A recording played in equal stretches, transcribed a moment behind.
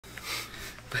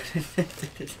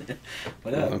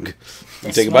What up?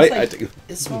 You take a bite? Like, I take.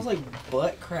 It smells like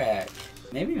butt crack.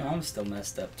 Maybe mom's still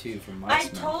messed up too from my I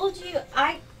smell. told you,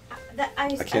 I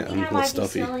can't. think I'm I might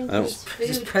stuffy. be smelling I don't- this food.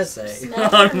 Just press A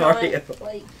Smells on or Mario. not,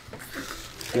 like,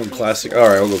 Going classic. All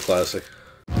right, I'll go classic.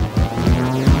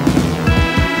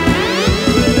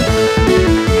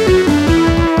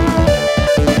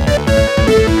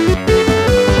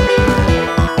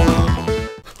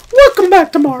 Welcome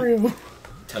back to Mario.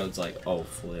 Toad's like, oh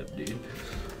flip, dude.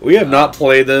 We have not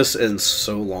played this in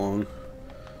so long.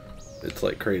 It's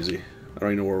like crazy. I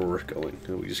don't even know where we're going.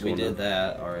 We just We going did down.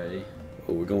 that already.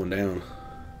 Oh, we're going down.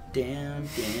 Down,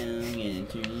 and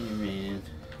turning around.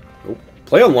 Oh,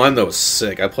 play online though is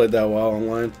sick. I played that while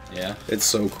online. Yeah. It's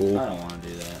so cool. I don't want to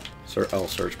do that. I'll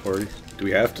search party. Do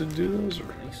we have to do those? Or?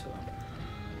 I think so.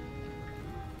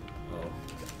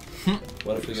 Oh.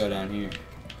 What if we go down here?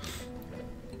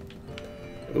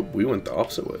 Oh, we went the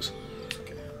opposite ways.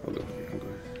 Okay. I'll go.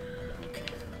 Okay.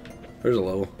 There's a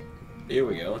level. Here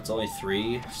we go. It's only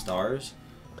 3 stars.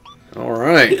 All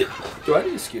right. Do I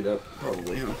need to scoot up?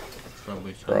 Probably, huh?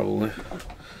 Probably.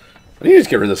 I need to just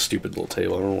get rid of this stupid little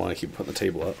table. I don't want to keep putting the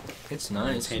table up. It's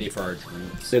nice. It's handy for our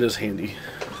drinks. It is handy.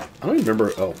 I don't even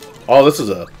remember. Oh, this is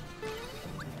a.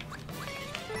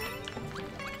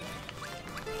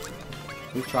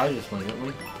 We tried this one, didn't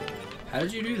we? How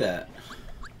did you do that?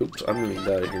 Oops, I'm gonna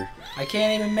die here. I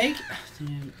can't even make it.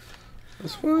 Dude.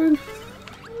 That's fine.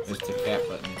 It's the cap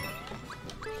button.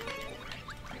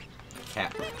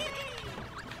 Cap.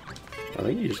 I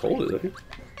think you just hold it. Right?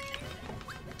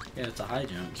 Yeah, it's a high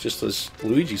jump. It's just this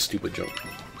Luigi stupid jump.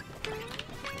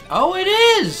 Oh, it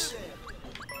is!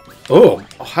 Oh,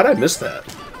 how did I miss that?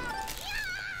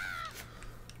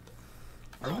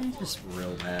 Are we just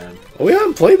real bad? Oh, we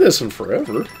haven't played this in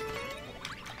forever.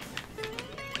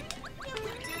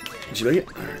 Did you make it?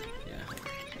 All right. Yeah.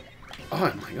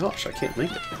 Oh my gosh, I can't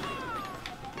make it.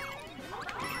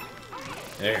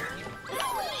 There.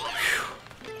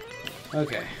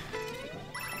 Okay.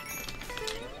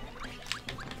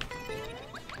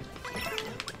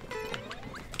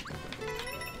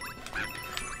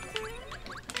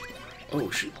 Oh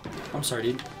shoot. I'm sorry,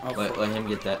 dude. Oh, Let him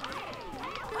get that.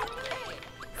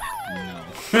 no.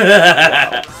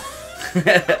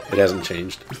 It hasn't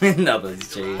changed.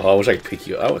 Nothing's changed. Oh, I wish I could pick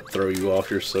you up. I would throw you off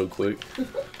here so quick.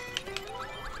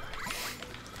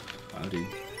 Oh, dude.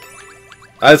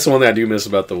 That's the one thing I do miss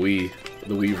about the Wii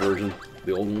version,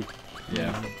 the old one.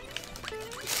 Yeah.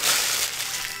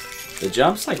 The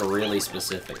jump's like really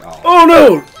specific. Oh. Oh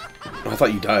no! I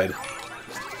thought you died.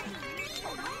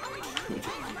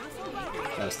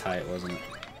 That was tight, wasn't it?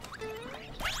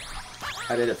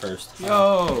 I did it first.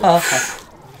 Yo! I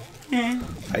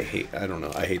don't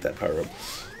know. I hate that power up.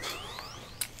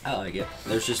 I like it.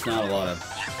 There's just not a lot of.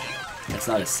 It's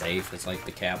not as safe. It's like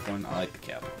the cap one. I like the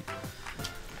cap one.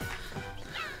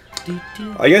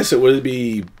 I guess it would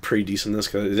be pretty decent in this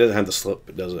because it doesn't have the slip.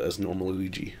 It does it as normal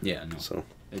Luigi. Yeah, no. So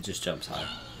It just jumps high.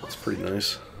 it's pretty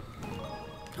nice.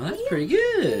 Oh, that's pretty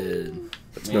good.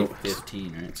 It's Maybe no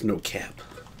 15, right? It's no cap.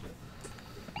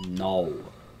 No.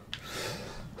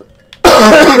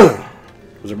 Was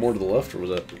there more to the left or was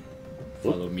that?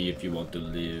 Follow me if you want to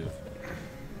live.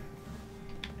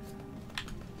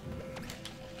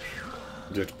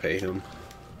 Did you have to pay him?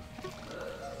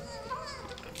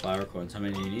 Flower coins. How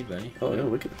many do you need, buddy? Oh yeah,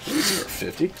 we could start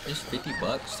 50. It's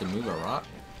 $50 to move a rock.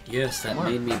 Yes, that Come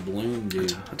on. made me bloom, dude.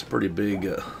 That's a pretty big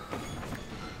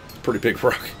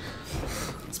rock.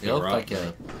 It's They look rock. like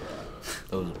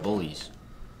those bullies.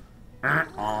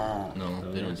 No,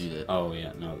 they don't do that. Oh,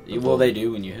 yeah, no. Well, they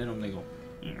do when you hit them, they go.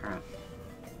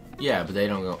 Yeah, but they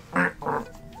don't go. No.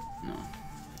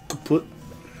 Kaput.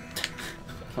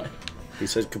 What? He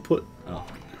said kaput. Oh.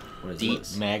 What is Deep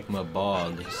this? magma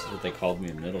bog. This is what they called me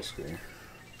in middle school.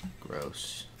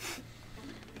 Gross.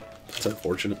 That's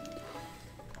unfortunate.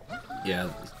 Yeah,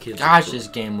 kids. Gosh, this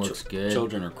game looks good.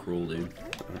 Children are cruel, dude.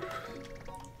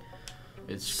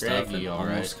 It's Stuff scraggy, that alright.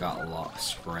 almost got lost.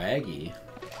 Scraggy.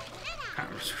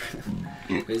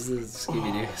 Is this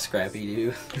Scooby-Doo?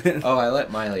 Scrappy-Doo? Oh, I let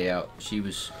Miley out. She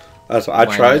was That's I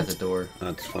whining tried. at the door.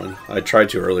 That's fine. I tried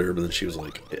to earlier, but then she was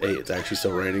like, "Hey, it's actually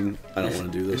still raining. I don't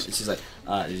want to do this." She's like,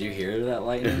 did you hear that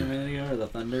lightning a minute ago, or the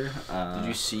thunder? Did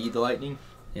you see the lightning?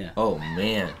 Yeah. Oh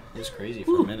man! It was crazy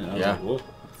for a minute. I was Yeah. like, whoa.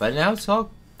 But now it's all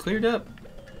cleared up.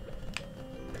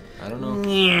 I don't know.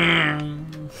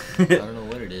 I don't know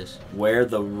what it is. Where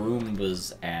the room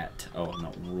was at. Oh,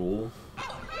 no, rule.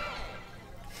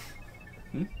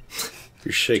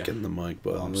 You're shaking the mic,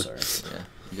 but Oh, I'm sorry. Yeah,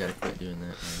 you gotta quit doing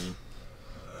that, dude.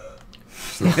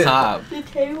 Stop. The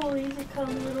table needs to come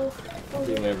a little. I'll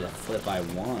do whatever the flip I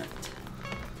want.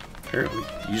 Apparently.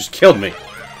 You just killed me.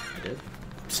 I did.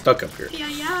 I'm stuck up here.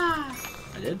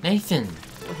 I did. Nathan.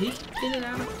 Well, he can get it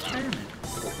out of retirement.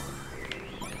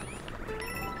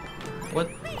 What?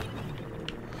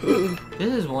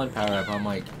 This is one power up. I'm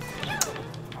like,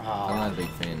 I'm not a big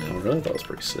fan Oh, of. really? That was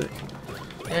pretty sick.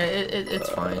 Yeah, it's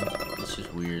fine. It's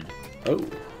just weird. Oh,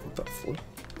 what the flip?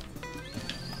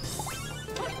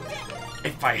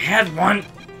 If I had one,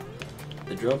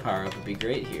 the drill power up would be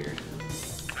great here.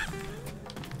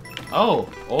 Oh,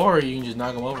 or you can just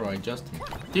knock him over like Justin.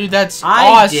 Dude, that's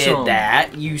I awesome. did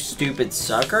that, you stupid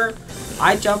sucker.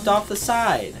 I jumped off the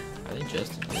side. I think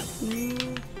Justin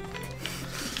did.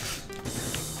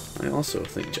 I also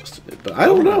think Justin did, but I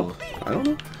don't know. I don't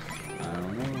know. I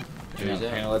don't know. Who's that?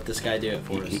 Hang on, let this guy do it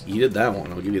for us. He did that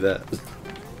one. I'll give you that.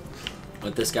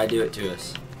 Let this guy do it to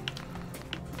us.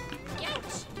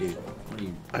 Dude, what are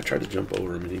you... I tried to jump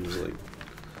over him and he was like,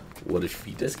 "What if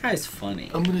he This did?" guy's funny.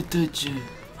 I'm gonna touch you.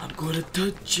 I'm gonna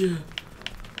touch you.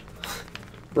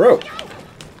 Bro,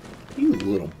 you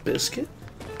little biscuit.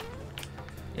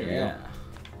 Here we Yeah.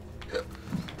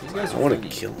 These guys I are want to funny.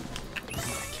 kill him.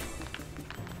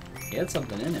 He had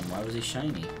something in him. Why was he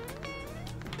shiny?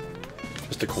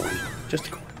 Just a coin. Just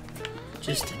a coin.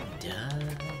 Just a duck.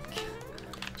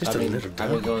 Just I've a been, little I've dog.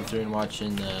 been going through and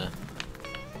watching the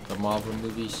Marvel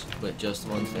movies, but just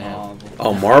the ones that have. Marvel.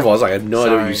 Oh, Marvel. I was like, I had no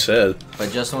idea what you said. But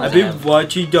just the ones I've that been have.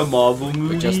 watching the Marvel But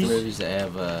movies. just the movies that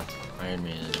have Iron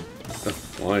Man in them,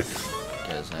 Why?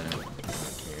 because I don't care.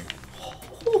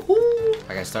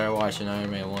 Like I started watching Iron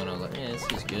Man 1, I was like, yeah, this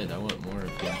is good. I want more of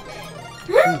him.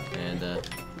 And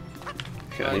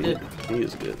Yeah, I did. He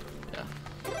is good.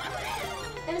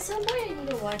 At some point, I need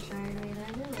to watch Iron Man.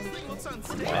 I know.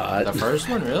 What? the first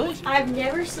one, really? I've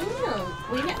never seen them.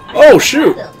 Oh,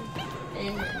 shoot.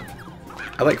 And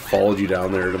I like followed you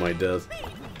down there to my death.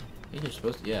 You're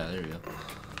supposed to. Yeah, there you go.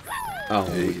 Oh,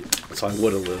 so I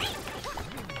would have lived.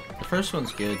 The first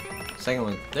one's good. Second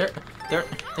one,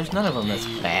 there's none of them that's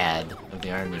bad of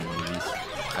the Iron Man movies.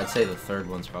 I'd say the third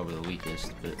one's probably the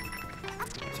weakest, but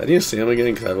So I need to see him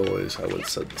again because I would have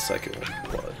said the second one,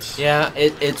 but yeah,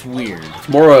 it's weird. it's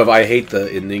more of I hate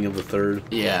the ending of the third.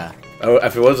 Yeah,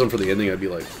 If it wasn't for the ending, I'd be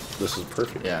like, this is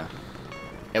perfect. yeah.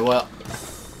 And well,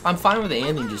 I'm fine with the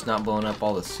ending, just not blowing up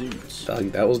all the suits.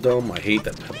 That was dumb. I hate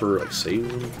that Pepper like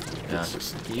saved him. Yeah. It's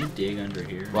just, Can you dig under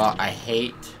here? Well, I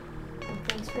hate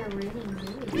thanks for ruining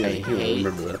me. yeah, I you don't hate-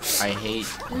 remember that.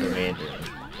 the Mandarin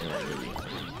in that movie.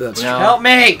 That's No. Help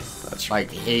me! That's Like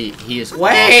he is.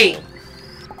 Wait! awful.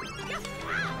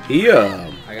 he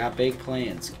I got big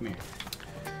plans. Come here.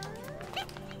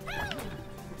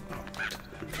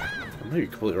 I may be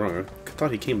completely wrong. I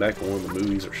thought he came back in one of the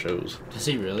movies or shows. Does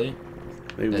he really?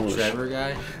 Maybe one That of the Trevor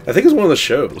guy? I think it's one of the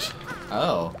shows.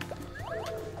 Oh.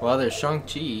 Well, there's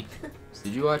Shang-Chi.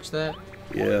 Did you watch that?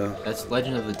 Yeah. That's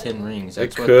Legend of the Ten Rings. It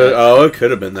That's what could. that- Oh, it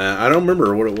could have been that. I don't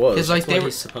remember what it was. Because like That's what they were,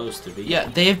 he's supposed to be. yeah,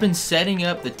 they have been setting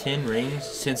up the Ten Rings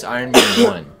since Iron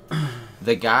Man 1.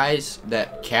 The guys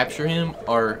that capture him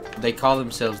they call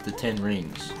themselves the Ten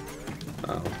Rings.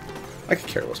 Oh. I could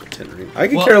care less about Ten Rings. I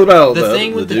could Well, care about the the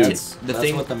thing with the dude. That's, The that's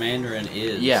thing- what the Mandarin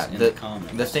is Yeah, in the the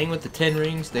comics. the thing with the Ten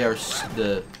Rings, they are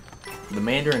the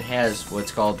Mandarin has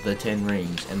what's called the Ten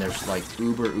Rings, and they're like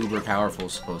uber powerful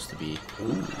supposed to be,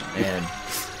 and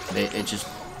it just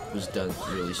was done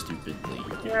really stupidly.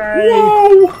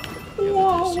 Whoa! Yeah, they're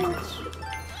just secrets.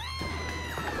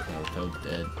 Oh, Toad's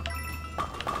dead.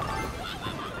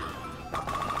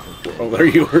 Oh, there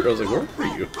you were. I was like, where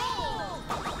are you?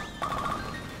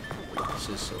 This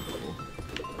is so cool.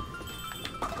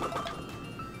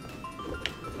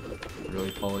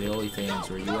 Really, Polly fans,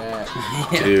 where you at?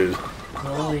 Dude.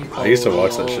 I used to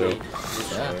watch that show.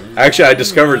 Yeah. Actually, I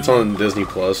discovered it's on Disney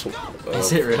Plus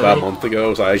Is it really? about a month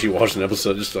ago, so I actually watched an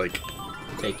episode just to, like,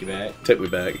 Take you back. take me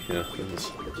back. Yeah. It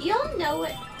was, Do y'all know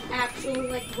what actual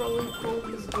like rolling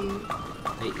polies do?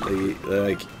 they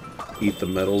like, eat the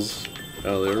metals out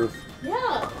of the earth.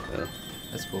 Yeah.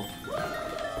 That's cool.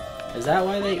 Is that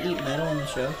why they eat metal in the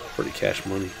show? Pretty cash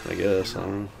money, I guess. I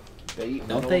don't know. They eat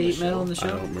Don't they eat metal in the I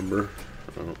show? don't remember.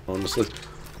 Honestly.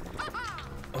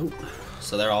 Oh.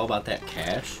 So they're all about that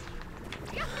cash?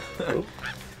 Oh.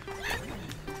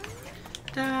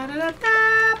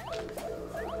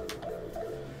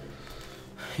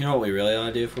 You know what we really ought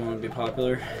to do if we want to be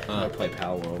popular? We Huh. ought to play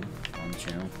Pal World on the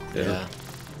channel. Yeah.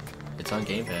 It's on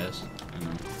Game Pass. I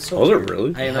know. It's so Was it weird.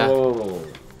 really? Hey, Yeah. whoa.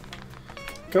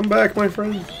 Come back, my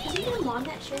friend. Is your mom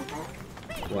that shared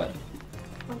that What?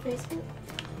 on Facebook?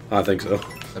 I think so.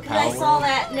 The Because I Power saw World?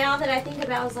 that. Now that I think about,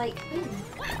 it, I was like,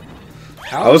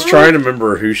 I was trying to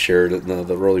remember who shared it. No,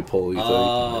 the roly poly thing.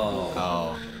 Oh.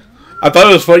 Oh. I thought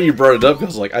it was funny you brought it up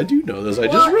because like I do know this. I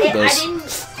just read this. I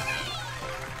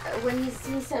didn't. When he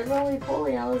said roly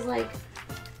poly, I was like,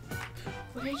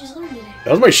 what did I just learn today?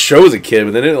 That was my show as a kid,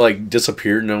 but then it like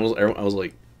disappeared, and I was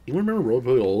like, you remember Roly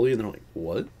Poly? And they're like,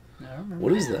 what? I don't remember.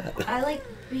 What is that? I like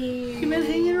being. You've been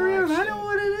hanging around. I know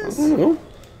what it I is. don't know.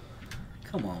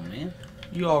 Come on, man.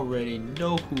 You already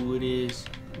know who it is.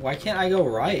 Why can't I go You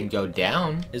can right? go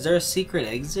down. Is there a secret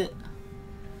exit in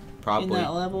Probably.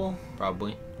 that level?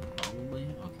 Probably. Probably.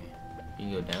 Okay. You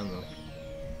can go down though.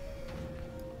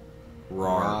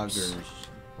 Rars.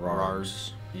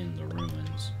 Rars. In the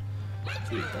ruins.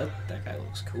 Dude, that guy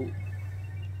looks cool.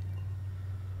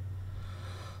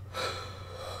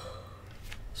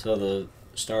 So the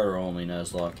starter only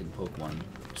Nuzlocke in Pokemon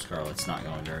Scarlet's not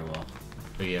going very well.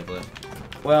 Who you have left?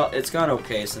 Well, it's gone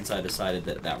okay since I decided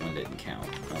that that one didn't count,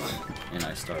 and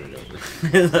I started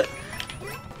over.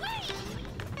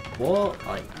 Well,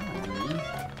 like, I don't know, man.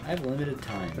 I have limited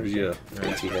time. There's your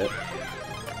fancy hat.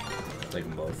 Take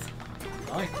them both.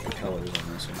 I like the colors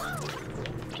on this one.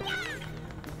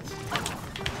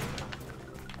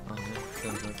 Oh, yeah,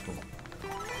 colors are cool.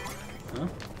 Huh?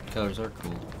 Colors are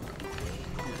cool.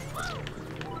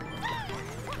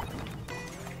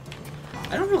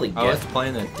 I don't really I get. was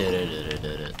playing the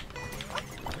da-da-da-da-da-da.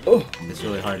 Oh, It's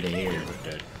really hard to hear.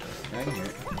 I can hear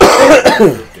it.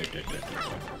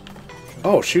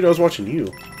 oh shoot! I was watching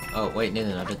you. Oh, wait,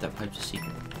 Nathan, I bet that pipe's a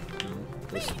secret.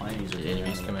 The spinies are Did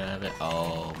enemies coming out of it?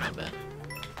 Oh, my bad.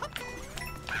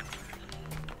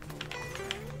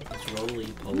 It's roly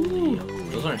poly.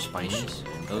 Those aren't spinies.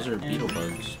 Those are beetle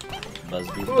bugs. Buzz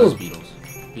beetles. Buzz beetles.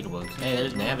 Beetle bugs. Hey,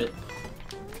 there's Nabbit.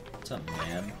 What's up,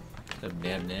 Nab? What's up,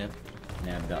 Nab Nab?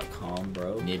 Nab.com,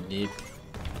 bro. Nib Nib.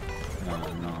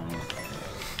 No.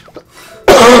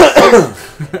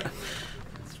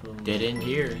 Dead end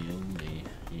here.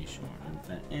 He's short and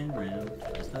fat and round.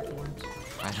 Is that the words?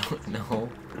 I don't know.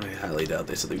 I highly doubt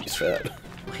they said he's fat.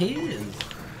 He is.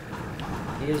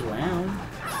 He is round.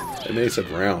 They may have said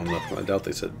round. I doubt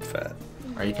they said fat.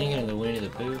 Are you thinking of the Winnie the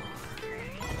Pooh?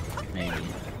 Maybe.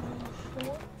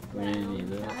 Winnie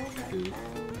the Pooh.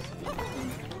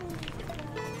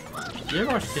 Did you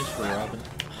ever watch Christopher Robin?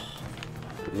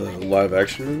 The live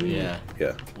action movie? Yeah.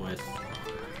 Yeah. With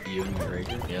Ewan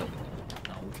McGregor. Yep.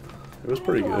 No. It was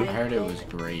pretty I good. heard it was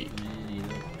great. Winnie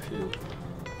the Pooh.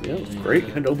 Yeah, it was great.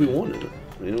 It had Obi-Wan in it.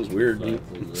 I mean, it was weird.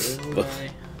 But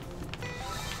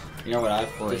You know what I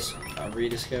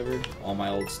rediscovered? All my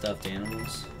old stuffed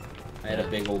animals. I had a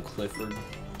big old Clifford.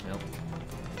 Yep.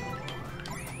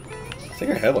 I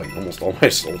think I had like almost all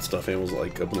my old stuff animals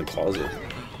like up in the closet.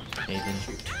 Nathan,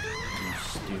 you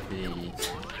stupid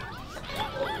idiot.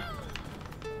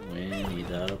 Winnie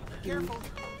the Pooh.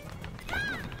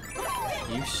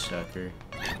 You sucker.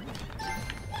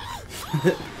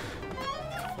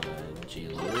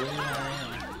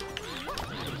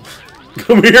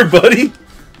 Come here, buddy.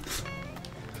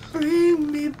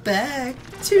 Bring me back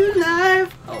to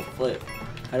life. Oh, flip.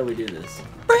 How do we do this?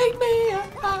 Bring me a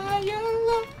higher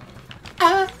love.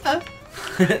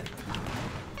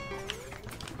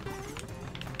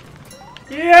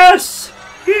 Yes!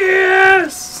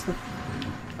 Yes!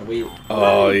 Are we...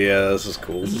 Oh yeah, this is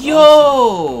cool.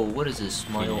 Yo! What is this?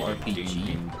 Smile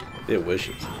RPG? It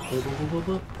wishes. I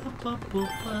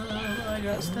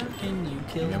got stuck and you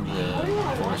killed Remember me.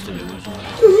 the Forest of Illusion?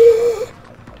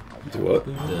 Do what?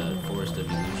 The Forest of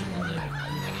Illusion in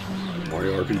the...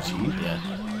 Mario RPG? Yeah.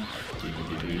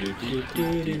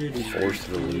 Forest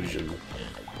of Illusion.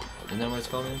 Isn't that what it's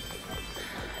called, man?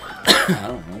 I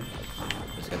don't know.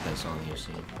 It's got that song you've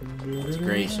seen. It's a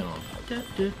great song.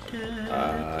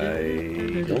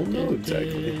 I don't know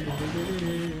exactly.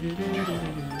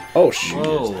 Oh shoot.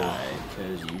 Whoa.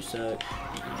 Because you suck.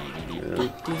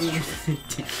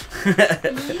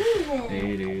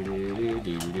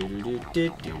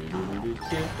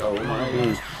 Oh my.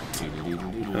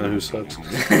 Who sucks?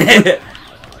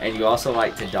 And you also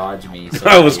like to dodge me. So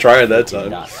I was trying that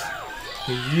time.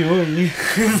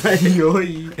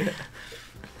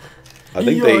 I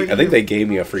think they gave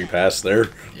me a free pass there.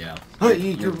 Yeah. I Your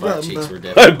eat your butt cheeks were My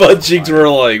definitely. butt cheeks were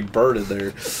like burning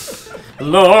there.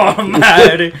 Lord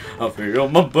Almighty, I feel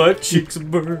my butt cheeks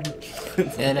burn.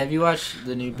 And have you watched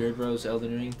the new Beard Bros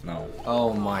Elden Ring? No,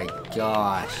 Oh my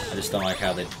gosh. I just don't like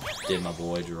how they did my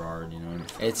boy Gerard. You know.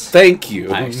 It's... Thank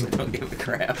you. I actually don't give a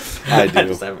crap. I do.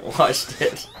 just haven't watched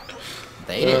it.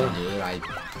 They didn't do it, I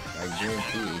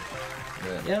guarantee.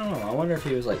 But Yeah, I don't know. I wonder if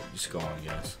he was like, just go on,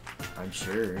 guys. I'm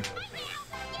sure.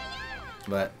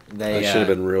 But I they should have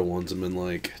been real ones and been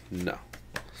like, no.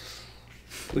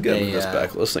 Look at They, this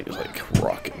back. This thing is like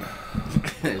rocking.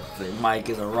 If the mic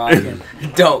is a rockin',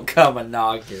 don't come a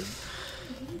knocking.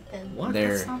 And What? They're-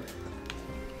 That's not-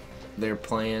 They're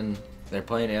playing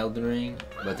Elden Ring,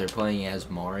 but they're playing as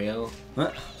Mario,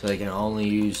 What? so they can only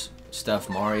use stuff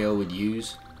Mario would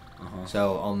use. Uh-huh.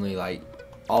 So only like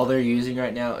all they're using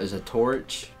right now is a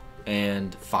torch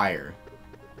and fire.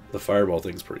 The fireball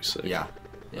thing's pretty sick. Yeah.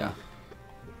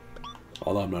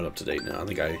 Although I'm not up to date now. I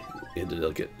think I ended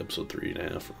like at episode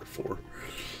 3.5 or 4.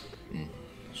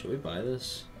 Should we buy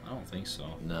this? I don't think so.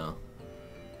 No.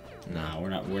 No, we're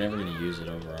not. We're never gonna use it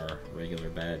over our regular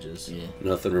badges. Yeah.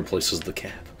 Nothing replaces the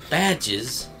cap.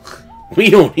 Badges. We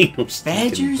don't need no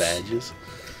stinking Badgers?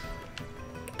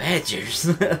 Badgers.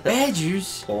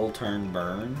 Badgers. Pull, turn,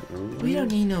 burn. We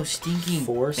don't need no stinking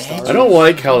 4 stars. badgers. I don't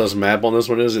like how this map on this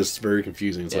one is. It's very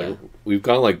confusing. It's Yeah. like we've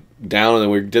gone like down and then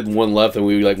we did one left and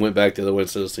we like went back the other way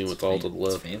instead of seeing what's all to the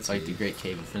It's left. fancy. It's like the Great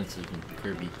Cave Offensive in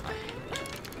Kirby.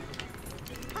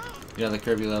 You know the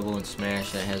Kirby level in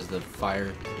Smash that has the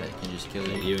fire that can just kill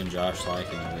That you? you and Josh like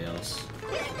and nobody else.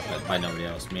 But by nobody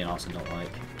else, me and Austin don't like.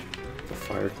 The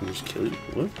fire can just kill you.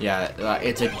 What? Yeah,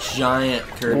 it's a giant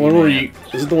The Kirby one where map. you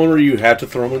is it the one where you have to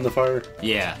throw them in the fire?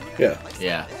 Yeah, Yeah.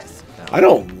 yeah. I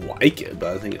don't like it,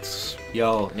 but I think it's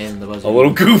Yo, name the buzzer. a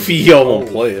little goofy. Y'all won't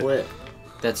play it. Flip.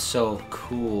 That's so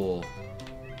cool.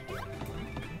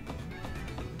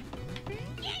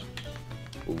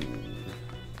 Ooh.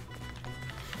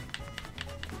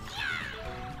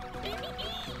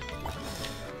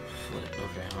 Flip.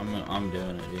 Okay, I'm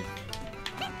doing it, dude.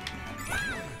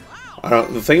 I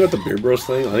don't. The thing about the Beer Bros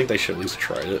thing, I think they should at least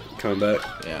try it coming back.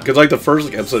 Yeah. Because like the first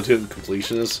like, episode 2 of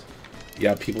Completionist,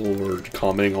 yeah, people were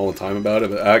commenting all the time about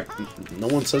it, but no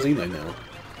one says anything now.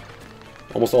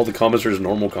 Almost all the comments are just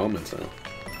normal comments now.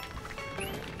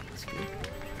 That's good.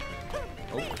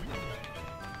 Oh. You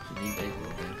need big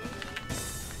little bit.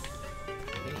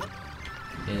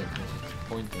 Yeah, it's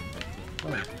pointing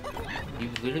right there. You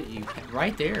literally,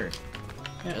 right there.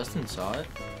 Yeah. Justin saw it.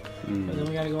 But then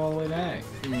we gotta go all the way back.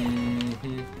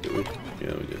 Mm-hmm. Did we?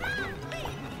 Yeah, we did.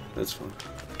 That's fine.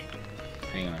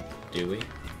 Hang on. Do we? I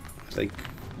think.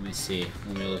 Let me see.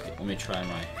 Let me try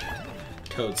my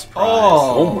Toad surprise.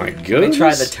 Oh my Let me goodness!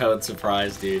 try the Toad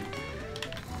surprise, dude.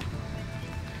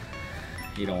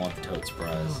 You don't want the Toad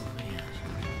surprise.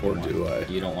 Or do I?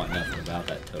 You don't want nothing about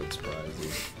that Toad surprise,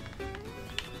 dude.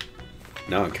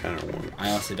 Now I kind of want it.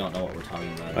 I honestly don't know what we're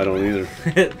talking about. I don't either.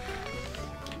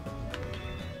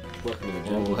 Welcome to the Oh,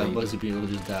 jungle. that baby. Buzzy Beetle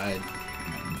just died.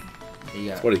 He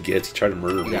got, That's what he gets. He tried to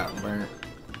murder he me. got burnt.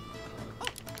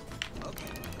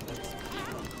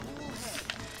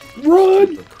 Run!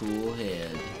 Keep a cool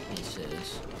head, he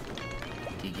says.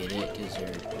 Do you get it? Because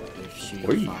they're shooting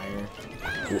Where you- fire.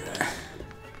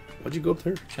 Why'd you go up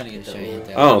there? Trying to get Show that you little...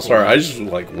 that. Oh, sorry. I just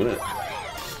like went.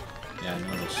 Yeah, I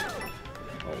noticed.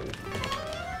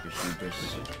 Your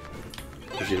hubris.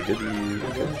 Was she a good one? The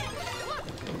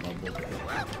bubble.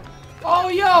 Oh,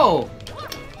 yo!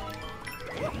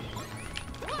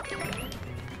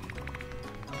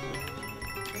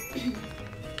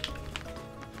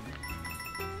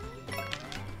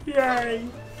 Yay!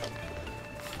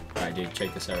 Alright, dude,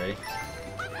 check this out, ready?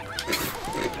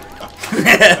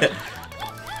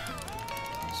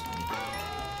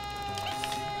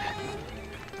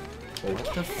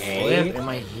 What the Hey. flip am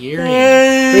I hearing?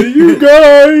 Hey, you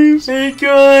guys! Hey,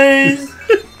 guys!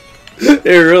 It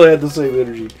really had the same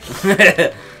energy.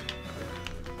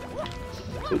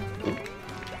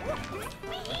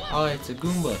 Oh, it's a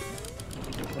Goomba.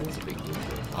 That's a big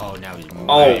Goomba. Oh, now he's mad.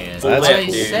 Oh, that's Why cool.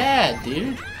 he's sad,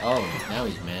 dude. Oh, now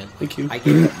he's mad. Thank you. I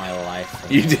gave up my life.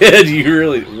 For You did. You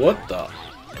really. What the?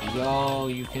 Yo,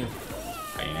 you can.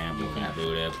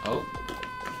 Oh,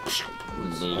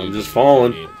 I'm just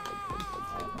falling.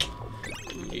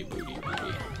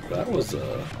 That was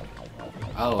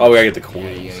Oh, we gotta get the Yeah,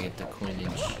 coins. you gotta get the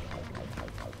coinage.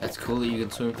 That's cool that you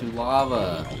can swim through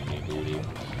lava. Dude, you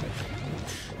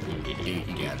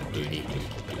gotta do it.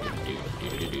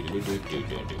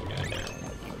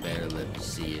 You better let me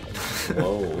see it.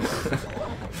 Whoa.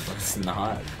 Let's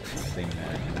not sing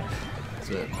that. That's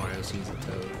what Mario sees a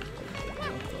toad.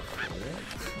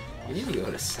 You need to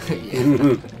go to sleep.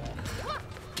 Yeah.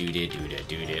 Do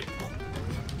it.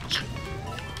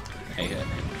 Hey,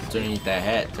 What's underneath that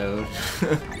hat, Toad?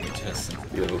 Justin,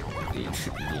 Yo. do you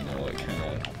know what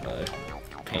kind of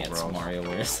pants Overalls. Mario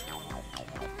wears?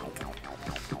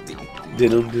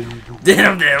 Denim.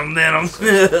 Denim.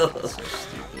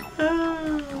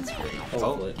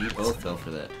 Oh, you both fell for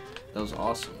that. That was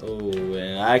awesome. Oh,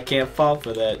 and I can't fall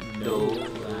for that. No,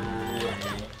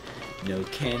 no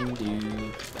can do.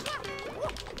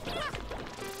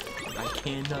 I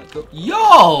cannot go.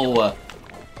 Yo!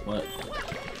 What?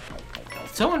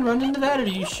 Did someone run into that, or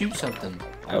do you shoot something?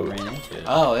 I I ran into it.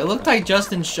 Oh, it looked like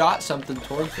Justin shot something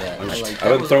towards that. I've That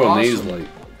been was throwing awesome. these like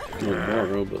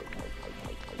tomorrow, but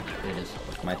It is.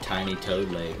 With my tiny toad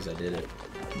legs, I did it.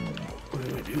 why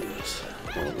do I do this?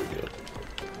 Oh my god.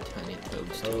 Tiny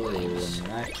toads. Oh, legs.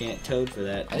 and I can't toad for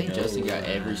that. I think No. Justin got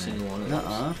every single one of those.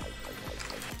 Nuh-uh.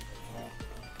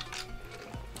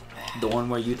 The one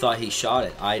where you thought he shot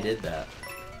it, I did that.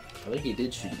 I think he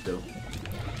did shoot it though.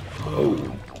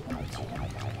 Oh.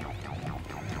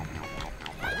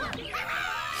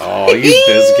 Oh, you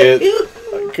biscuit.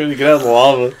 I couldn't get out of the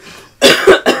lava.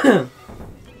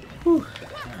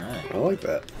 Alright, I like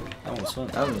that. that one was fun.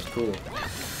 That one was cool.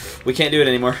 We can't do it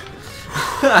anymore.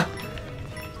 Let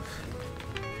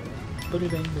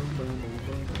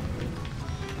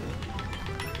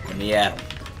me at him.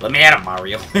 Let me at him,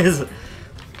 Mario.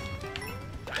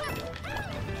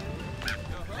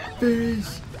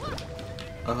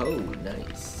 Oh,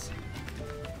 nice.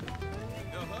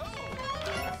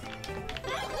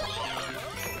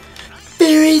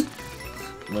 Berries!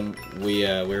 When we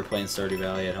were playing Stardew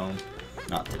Valley at home.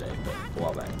 Not today, but a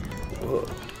while back. Whoa.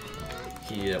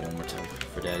 Can you do that one more time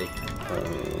for Daddy?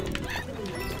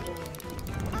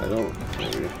 I don't.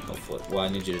 Maybe. Oh, flip. Well, I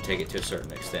need you to take it to a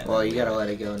certain extent. Well, you gotta let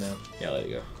it go now. Yeah, let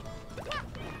it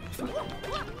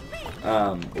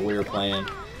go. We were playing,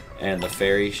 and the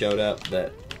fairy showed up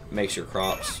that makes your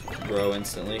crops grow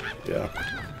instantly. Yeah.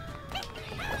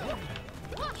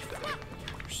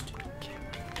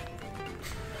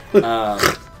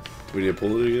 We need to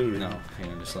pull it again? Or? No,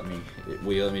 hang on, just let me.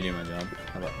 Will you let me do my job?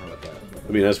 How about that?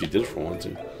 It'd be nice if you did for one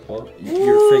too. Well,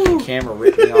 your freaking camera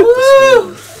ripped me off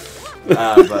the screen.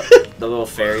 But the little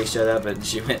fairy showed up and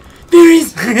she went,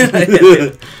 "Berries!"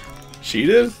 She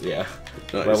did? Yeah.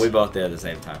 Nice. Well, we both did at the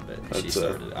same time, but she That's,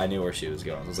 started. I knew where she was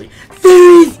going. I was like,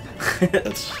 "Berries!"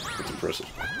 That's impressive.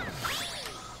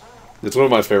 It's one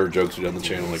of my favorite jokes we've done on the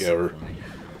channel, like ever.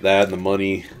 That and the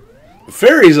money. The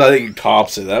fairies, I think,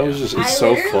 tops it. That was just, it's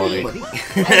so funny.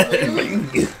 I literally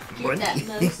get that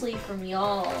mostly from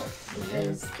y'all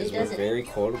because it We're doesn't. very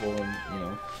quotable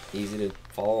and easy to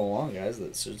follow along, guys.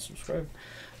 That should subscribe.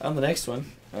 On the next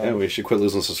one, Yeah, we should quit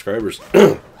losing subscribers.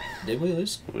 did we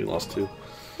lose? We lost 2.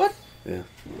 What? Yeah.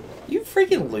 You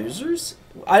freaking losers!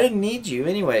 I didn't need you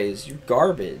anyways. You're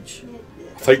garbage.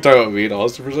 I think talking about me and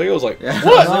Austin for a second. I was like, Yeah.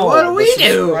 what? No, what do we the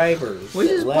do? subscribers We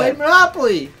that just left. played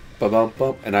Monopoly.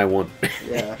 Ba-bum-bum, and I won.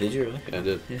 Yeah. Did you really? Yeah, I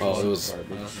did. Oh, it was.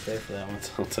 Garbage. There for that one.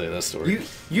 I'll tell you that story.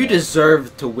 You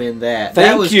deserved to win that. Thank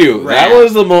that was you. crap. That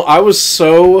was the most. I was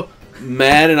so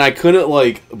mad, and I couldn't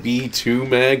be too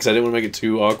mad because I didn't want to make it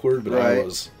too awkward. But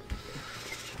Right.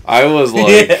 I was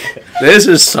like, this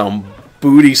is some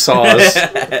booty sauce,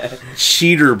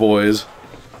 cheater boys,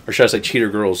 or should I say cheater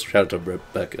girls? Shout out to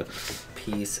Rebecca.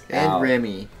 Peace And out.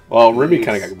 Remy. Well, Remy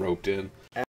kind of got roped in.